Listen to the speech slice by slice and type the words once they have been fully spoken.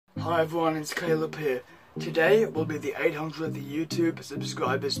Hi everyone, it's Kalab here. Today will be the 800th YouTube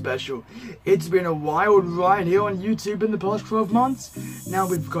subscriber special. It's been a wild ride here on YouTube in the past 12 months. Now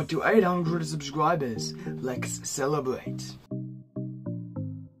we've got to 800 subscribers. Let's celebrate.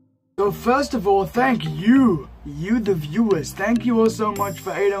 So first of all, thank you the viewers. Thank you all so much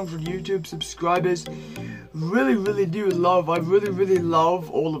for 800 YouTube subscribers. I really love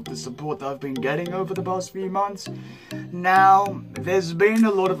all of the support that I've been getting over the past few months. Now, there's been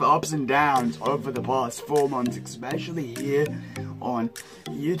a lot of ups and downs over the past 4 months, especially here on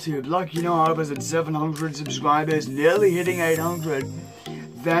YouTube. Like, I was at 700 subscribers, nearly hitting 800.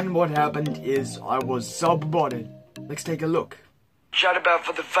 Then what happened is I was sub-botted. Let's take a look. Shout about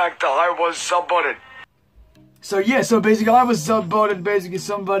for the fact that I was sub-botted. So basically I was sub-botted. Basically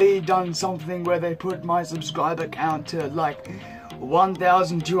somebody done something where they put my subscriber count to like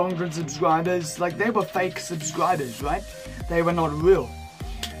 1,200 subscribers. Like, they were fake subscribers, right? They were not real.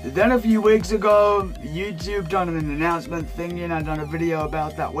 Then a few weeks ago, YouTube done an announcement thingy, and I done a video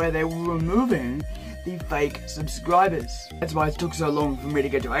about that where they were removing the fake subscribers. That's why it took so long for me to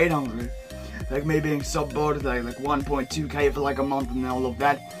get to 800. Like, me being sub-botted like 1.2k for like a month and all of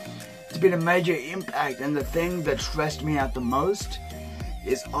that. It's been a major impact, and the thing that stressed me out the most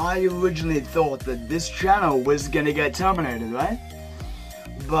is I originally thought that this channel was gonna get terminated, right?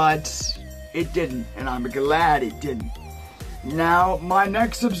 But it didn't, and I'm glad it didn't. Now, my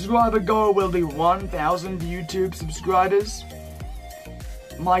next subscriber goal will be 1,000 YouTube subscribers.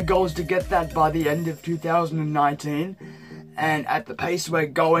 My goal is to get that by the end of 2019, and at the pace we're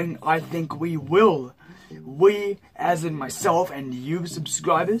going, I think we will. We, as in myself and you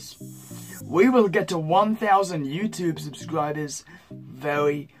subscribers, we will get to 1,000 YouTube subscribers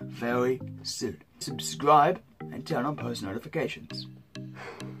very soon. Subscribe and turn on post notifications.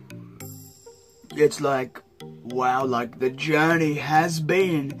 It's like, wow, like the journey has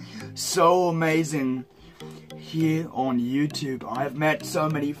been so amazing here on YouTube. I've met so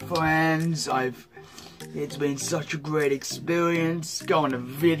many friends. It's been such a great experience going to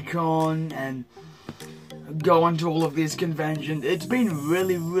VidCon and going to all of these conventions. It's been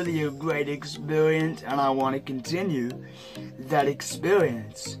really a great experience, and I want to continue that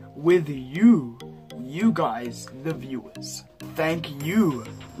experience with you guys, the viewers. Thank you.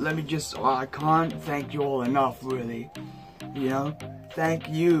 I can't thank you all enough, really. Thank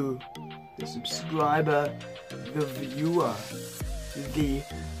you, the subscriber, the viewer, the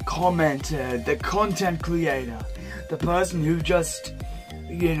commenter, the content creator, the person who just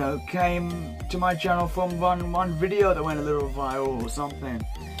came to my channel from one video that went a little viral or something.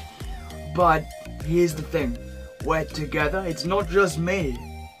 But here's the thing, we're together. It's not just me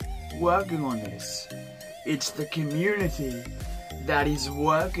working on this. It's the community that is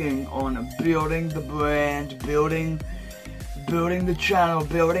working on building the brand, building the channel,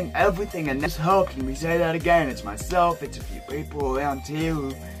 building everything, and this helped. And we say that again, it's myself, it's a few people around here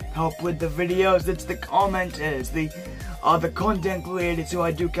who help with the videos, it's the commenters, the other content creators who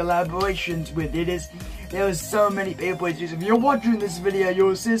I do collaborations with. There are so many people. It's just, if you're watching this video,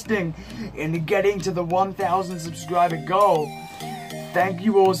 you're assisting in getting to the 1,000 subscriber goal. Thank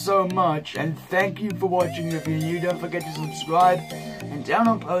you all so much, and thank you for watching. If you're new, don't forget to subscribe and turn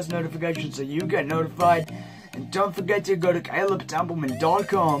on post notifications so you get notified. And don't forget to go to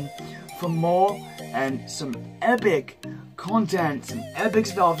KalabTempleman.com for more and some epic content, some epic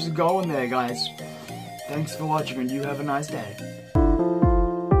stuff. So go on there, guys. Thanks for watching, and you have a nice day.